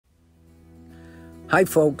Hi,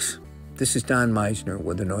 folks. This is Don Meisner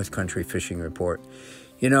with the North Country Fishing Report.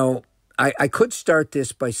 You know, I could start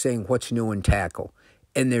this by saying what's new in tackle,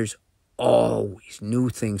 and there's always new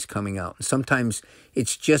things coming out. And sometimes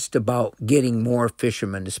it's just about getting more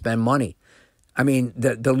fishermen to spend money. I mean,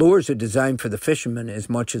 the lures are designed for the fishermen as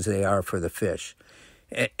much as they are for the fish.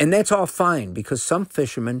 And that's all fine because some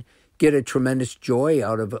fishermen get a tremendous joy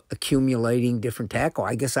out of accumulating different tackle.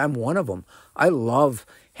 I guess I'm one of them. I love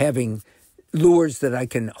having lures that I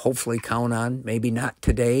can hopefully count on, maybe not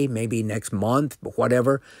today, maybe next month, but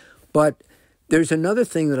whatever. But there's another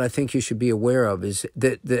thing that I think you should be aware of is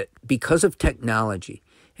that because of technology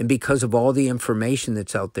and because of all the information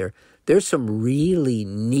that's out there, there's some really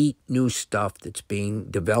neat new stuff that's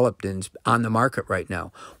being developed and on the market right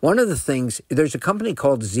now. One of the things, there's a company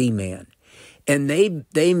called Z-Man, and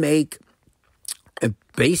they make,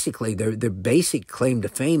 basically, their basic claim to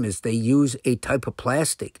fame is they use a type of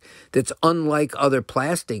plastic that's unlike other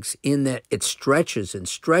plastics in that it stretches and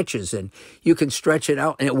stretches, and you can stretch it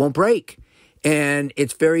out and it won't break. And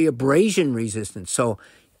it's very abrasion resistant. So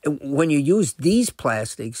when you use these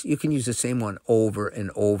plastics, you can use the same one over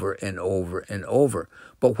and over and over and over.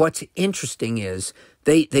 But what's interesting is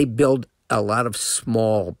they build a lot of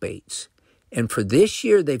small baits. And for this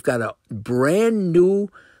year, they've got a brand new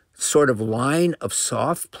sort of line of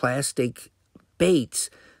soft plastic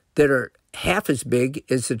baits that are half as big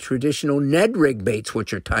as the traditional Ned rig baits,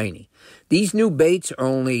 which are tiny. These new baits are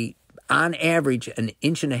only, on average, 1.5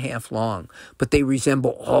 inches long, but they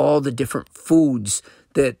resemble all the different foods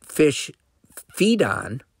that fish feed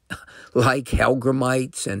on, like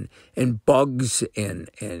hellgrammites and bugs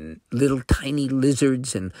and little tiny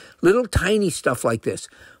lizards and little tiny stuff like this.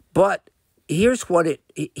 But here's what it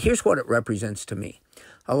represents to me.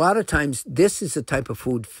 A lot of times, this is the type of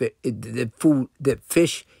food that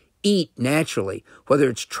fish eat naturally, whether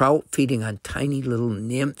it's trout feeding on tiny little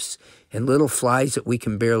nymphs and little flies that we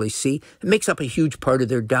can barely see. It makes up a huge part of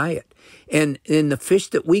their diet. And in the fish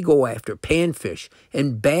that we go after, panfish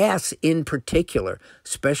and bass in particular,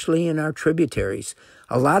 especially in our tributaries,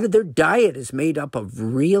 a lot of their diet is made up of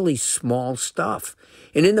really small stuff.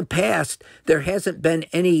 And in the past, there hasn't been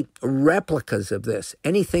any replicas of this,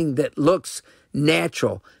 anything that looks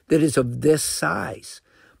natural that is of this size.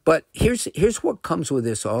 But here's what comes with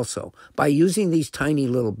this also. By using these tiny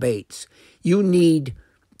little baits, you need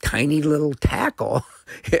tiny little tackle.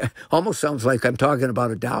 Almost sounds like I'm talking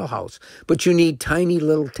about a dollhouse. But you need tiny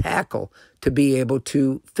little tackle to be able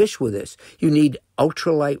to fish with this. You need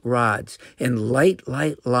ultralight rods and light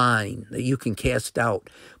line that you can cast out.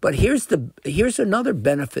 But here's another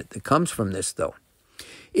benefit that comes from this, though,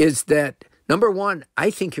 is that, number one, I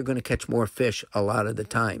think you're going to catch more fish a lot of the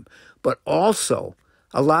time. But also,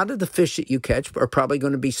 a lot of the fish that you catch are probably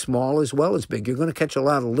going to be small as well as big. You're going to catch a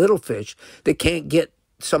lot of little fish that can't get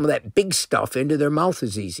some of that big stuff into their mouth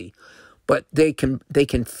as easy. But they can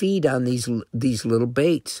feed on these little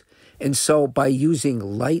baits. And so by using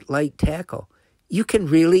light tackle, you can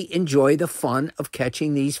really enjoy the fun of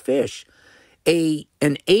catching these fish. An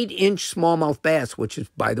 8-inch smallmouth bass, which is,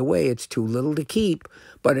 by the way, it's too little to keep,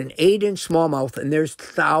 but an 8-inch smallmouth, and there's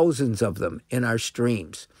thousands of them in our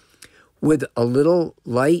streams, with a little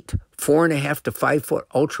light 4.5 to 5 foot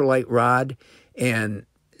ultralight rod and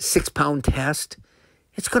 6-pound test,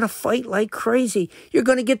 it's going to fight like crazy. You're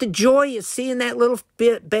going to get the joy of seeing that little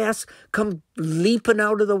bass come leaping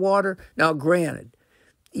out of the water. Now, granted,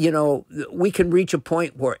 you know, we can reach a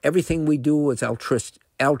point where everything we do is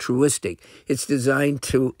altruistic. It's designed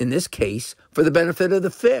to, in this case, for the benefit of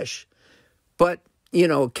the fish. But, you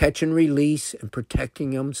know, catch and release and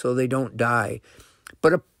protecting them so they don't die.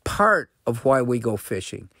 But a part of why we go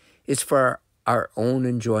fishing is for our own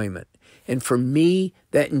enjoyment. And for me,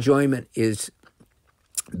 that enjoyment is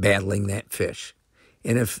battling that fish.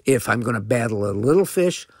 And if I'm going to battle a little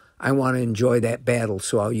fish, I want to enjoy that battle,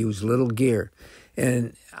 so I'll use little gear.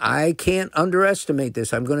 And I can't underestimate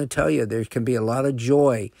this. I'm going to tell you, there can be a lot of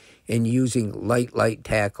joy in using light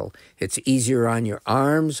tackle. It's easier on your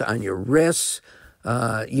arms, on your wrists.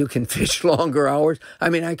 You can fish longer hours. I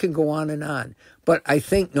mean, I can go on and on. But I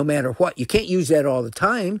think no matter what, you can't use that all the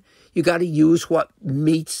time. You got to use what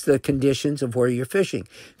meets the conditions of where you're fishing.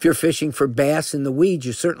 If you're fishing for bass in the weeds,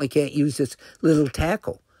 you certainly can't use this little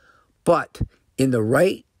tackle. But in the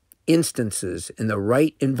right instances, in the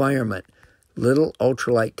right environment, little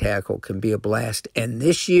ultralight tackle can be a blast. And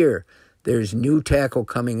this year, there's new tackle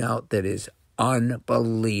coming out that is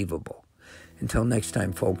unbelievable. Until next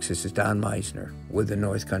time, folks, this is Don Meisner with the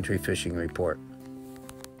North Country Fishing Report.